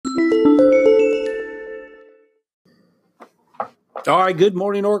All right, good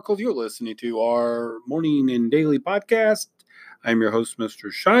morning, Oracles. You're listening to our morning and daily podcast. I'm your host, Mr.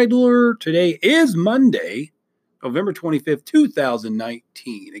 Scheidler. Today is Monday, November 25th,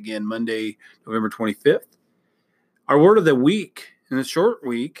 2019. Again, Monday, November 25th. Our word of the week in a short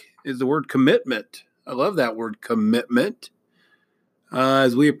week is the word commitment. I love that word commitment.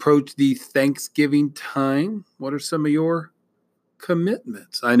 As we approach the Thanksgiving time, what are some of your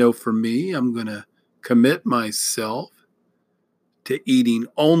commitments? I know for me, I'm going to commit myself to eating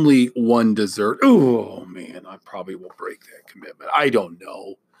only one dessert. Oh, man, I probably will break that commitment. I don't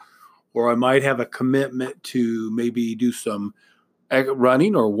know. Or I might have a commitment to maybe do some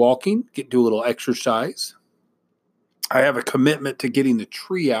running or walking, do a little exercise. I have a commitment to getting the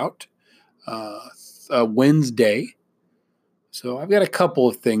tree out Wednesday. So I've got a couple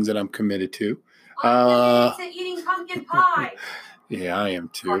of things that I'm committed to. I'm committed to eating pumpkin pie. Yeah, I am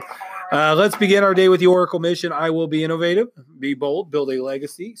too. Let's begin our day with the Oracle mission. I will be innovative, be bold, build a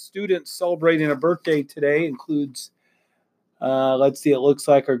legacy. Students celebrating a birthday today includes, let's see, it looks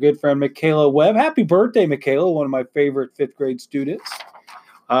like our good friend Michaela Webb. Happy birthday, Michaela, one of my favorite fifth grade students.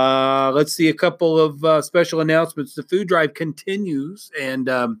 Let's see a couple of special announcements. The food drive continues, and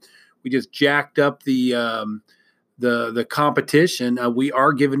we just jacked up the competition. We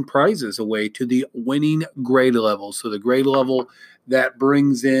are giving prizes away to the winning grade level. So the grade level that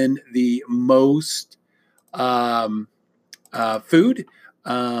brings in the most food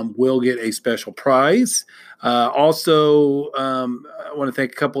will get a special prize. Also, I want to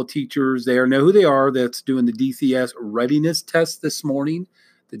thank a couple of teachers there. Know who they are that's doing the DCS readiness test this morning.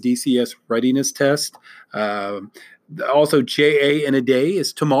 The DCS readiness test. Also, JA in a day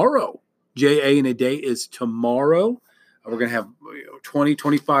is tomorrow. JA in a day is tomorrow. We're going to have 20,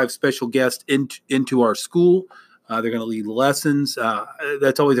 25 special guests into our school. They're going to lead lessons.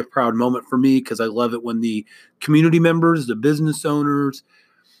 That's always a proud moment for me because I love it when the community members, the business owners,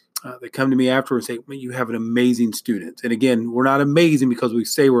 they come to me afterwards and say, you have an amazing student. And again, we're not amazing because we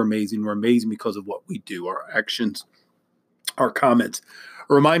say we're amazing. We're amazing because of what we do, our actions, our comments.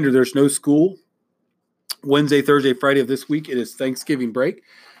 A reminder, there's no school Wednesday, Thursday, Friday of this week. It is Thanksgiving break.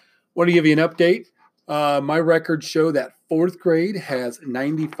 Want to give you an update. My records show that fourth grade has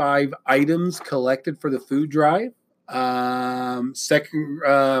 95 items collected for the food drive.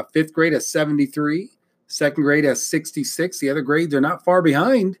 Fifth grade has 73. Second grade has 66. The other grades are not far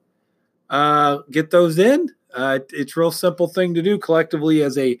behind. Get those in. It's a real simple thing to do. Collectively,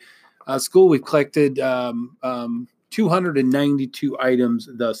 as a school, we've collected 292 items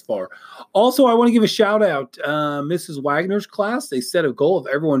thus far. Also, I want to give a shout out Mrs. Wagner's class. They set a goal of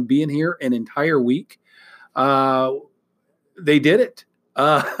everyone being here an entire week. They did it.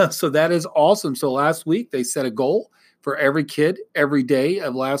 So that is awesome. So last week they set a goal for every kid every day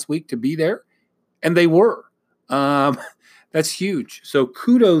of last week to be there, and they were. That's huge. So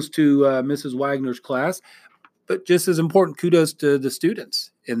kudos to Mrs. Wagner's class, but just as important, kudos to the students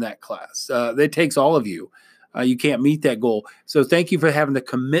in that class. It takes all of you. You can't meet that goal. So thank you for having the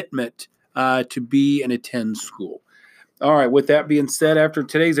commitment to be and attend school. All right. With that being said, after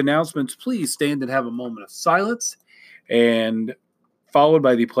today's announcements, please stand and have a moment of silence and followed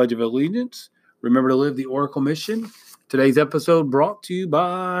by the Pledge of Allegiance. Remember to live the Oracle mission. Today's episode brought to you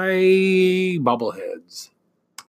by Bobbleheads.